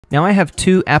Now I have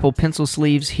two Apple Pencil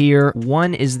sleeves here.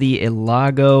 One is the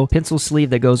Elago pencil sleeve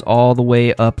that goes all the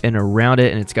way up and around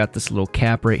it, and it's got this little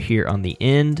cap right here on the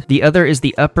end. The other is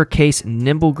the Uppercase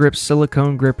Nimble Grip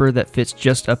silicone gripper that fits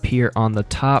just up here on the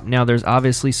top. Now there's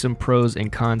obviously some pros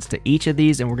and cons to each of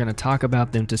these, and we're going to talk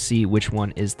about them to see which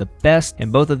one is the best.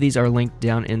 And both of these are linked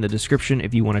down in the description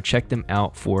if you want to check them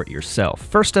out for yourself.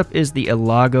 First up is the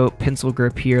Elago pencil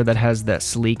grip here that has that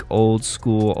sleek old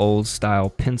school, old style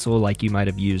pencil like you might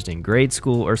have used in grade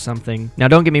school or something. Now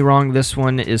don't get me wrong, this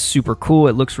one is super cool.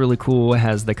 It looks really cool. It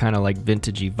has the kind of like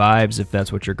vintagey vibes if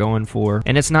that's what you're going for.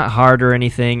 And it's not hard or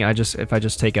anything. If I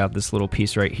just take out this little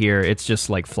piece right here, it's just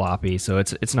like floppy. So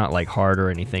it's not like hard or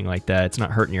anything like that. It's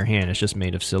not hurting your hand. It's just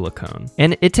made of silicone.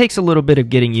 And it takes a little bit of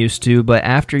getting used to, but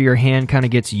after your hand kind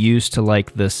of gets used to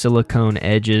like the silicone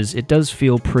edges, it does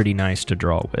feel pretty nice to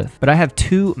draw with. But I have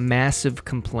two massive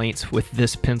complaints with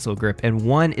this pencil grip, and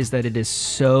one is that it is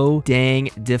so dang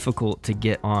difficult to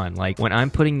get on. Like when I'm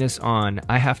putting this on,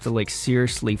 I have to like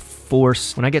seriously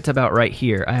force, when I get to about right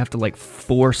here, I have to like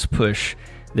force push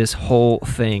this whole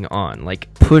thing on, like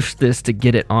push this to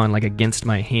get it on like against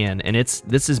my hand. And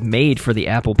this is made for the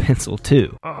Apple Pencil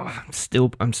too. Oh,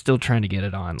 I'm still trying to get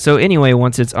it on. So anyway,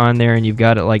 once it's on there and you've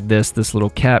got it like this little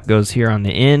cap goes here on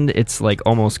the end. It's like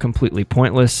almost completely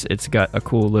pointless. It's got a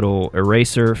cool little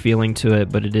eraser feeling to it,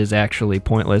 but it is actually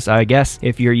pointless. I guess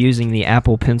if you're using the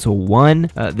Apple Pencil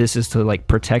 1, this is to like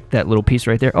protect that little piece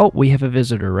right there. Oh, we have a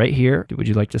visitor right here. Would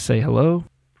you like to say hello?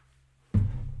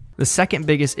 The second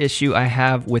biggest issue I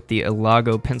have with the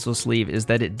Elago pencil sleeve is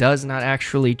that it does not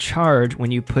actually charge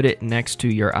when you put it next to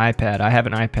your iPad. I have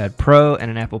an iPad Pro and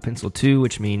an Apple Pencil 2,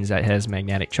 which means that it has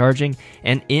magnetic charging.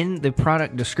 And in the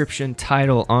product description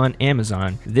title on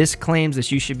Amazon, this claims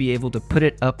that you should be able to put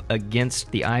it up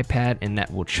against the iPad and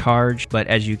that will charge. But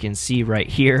as you can see right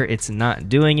here, it's not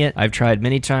doing it. I've tried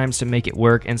many times to make it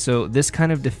work, and so this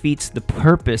kind of defeats the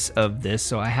purpose of this.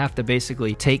 So I have to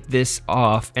basically take this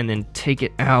off and then take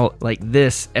it out like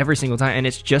this every single time, and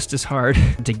it's just as hard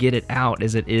to get it out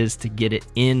as it is to get it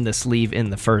in the sleeve in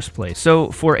the first place. So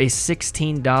for a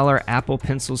 $16 Apple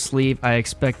Pencil sleeve, I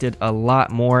expected a lot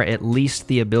more, at least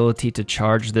the ability to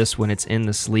charge this when it's in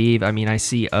the sleeve. I mean, I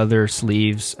see other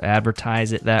sleeves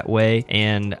advertise it that way,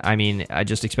 and I mean, I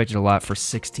just expected a lot for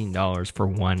 $16 for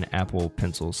one Apple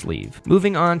Pencil sleeve.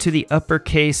 Moving on to the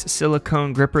Uppercase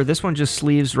silicone gripper. This one just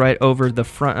sleeves right over the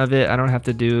front of it. I don't have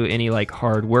to do any like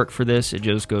hard work for this. It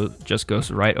just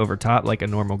goes right over top like a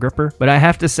normal gripper. But I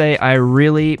have to say, I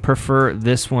really prefer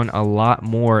this one a lot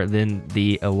more than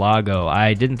the Elago.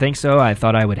 I didn't think so. I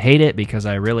thought I would hate it because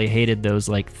I really hated those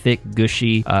like thick,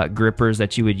 gushy grippers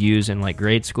that you would use in like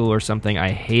grade school or something. I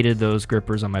hated those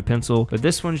grippers on my pencil. But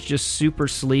this one's just super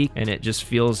sleek, and it just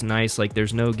feels nice. Like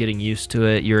there's no getting used to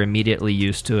it. You're immediately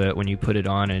used to it when you put it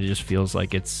on, and it just feels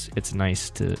like it's nice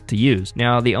to use.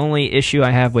 Now, the only issue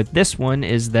I have with this one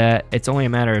is that it's only a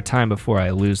matter of time before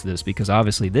I lose this, because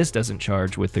obviously this doesn't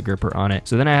charge with the gripper on it.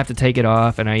 So then I have to take it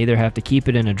off, and I either have to keep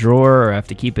it in a drawer or I have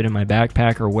to keep it in my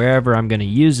backpack or wherever I'm going to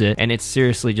use it, and it's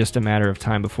seriously just a matter of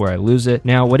time before I lose it.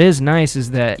 Now, what is nice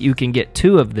is that you can get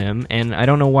two of them, and I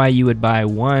don't know why you would buy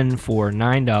one for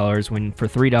 $9 when for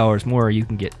 $3 more you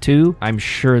can get two. I'm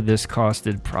sure this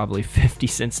costed probably 50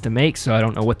 cents to make, so I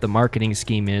don't know what the marketing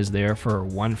scheme is there for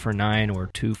one for $9 or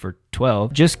two for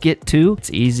 $12. Just get two.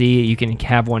 It's easy. You can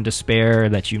have one to spare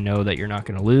that you know that you're not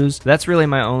going to lose. That's really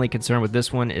my only concern with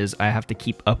this one, is I have to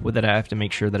keep up with it. I have to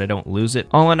make sure that I don't lose it.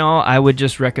 All in all, I would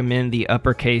just recommend the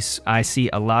Uppercase. I see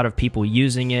a lot of people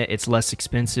using it. It's less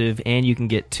expensive, and you can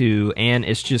get two, and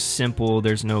it's just simple.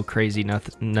 There's no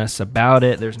craziness about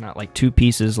it. There's not like two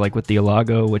pieces like with the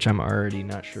Elago, which I'm already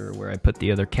not sure where I put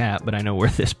the other cap, but I know where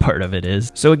this part of it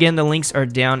is. So again, the links are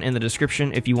down in the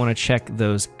description if you want to check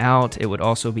those out. It would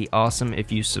also be awesome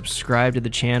if you subscribe to the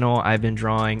channel. I've been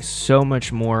drawing so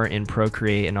much more in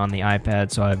Procreate and on the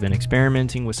iPad, so I've been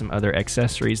experimenting with some other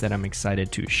accessories that I'm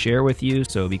excited to share with you,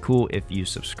 so it'd be cool if you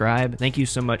subscribe. Thank you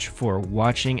so much for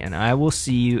watching, and I will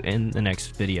see you in the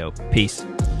next video. Peace.